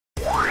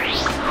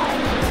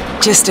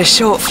Just a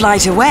short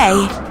flight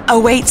away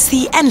awaits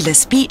the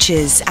endless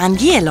beaches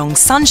and year-long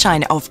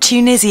sunshine of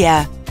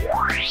Tunisia.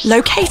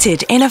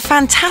 Located in a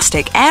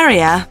fantastic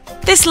area,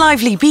 this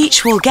lively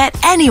beach will get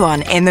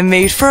anyone in the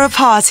mood for a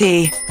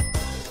party.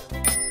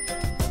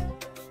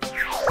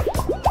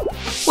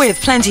 With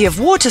plenty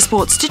of water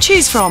sports to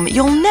choose from,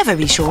 you'll never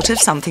be short of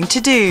something to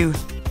do.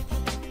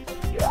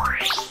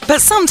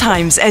 But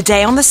sometimes a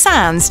day on the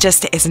sands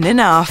just isn't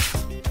enough.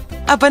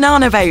 A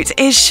banana boat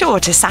is sure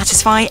to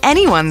satisfy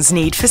anyone's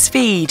need for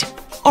speed,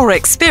 or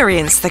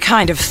experience the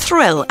kind of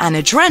thrill and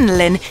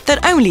adrenaline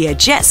that only a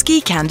jet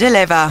ski can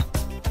deliver.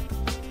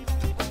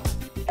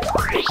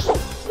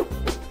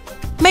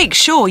 Make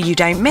sure you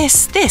don't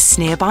miss this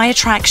nearby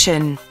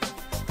attraction.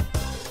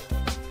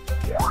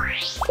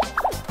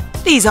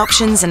 These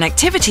options and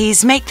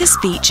activities make this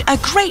beach a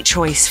great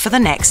choice for the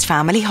next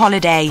family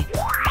holiday.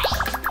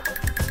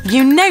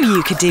 You know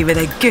you could do with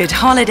a good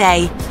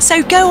holiday,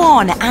 so go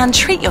on and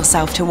treat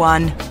yourself to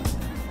one.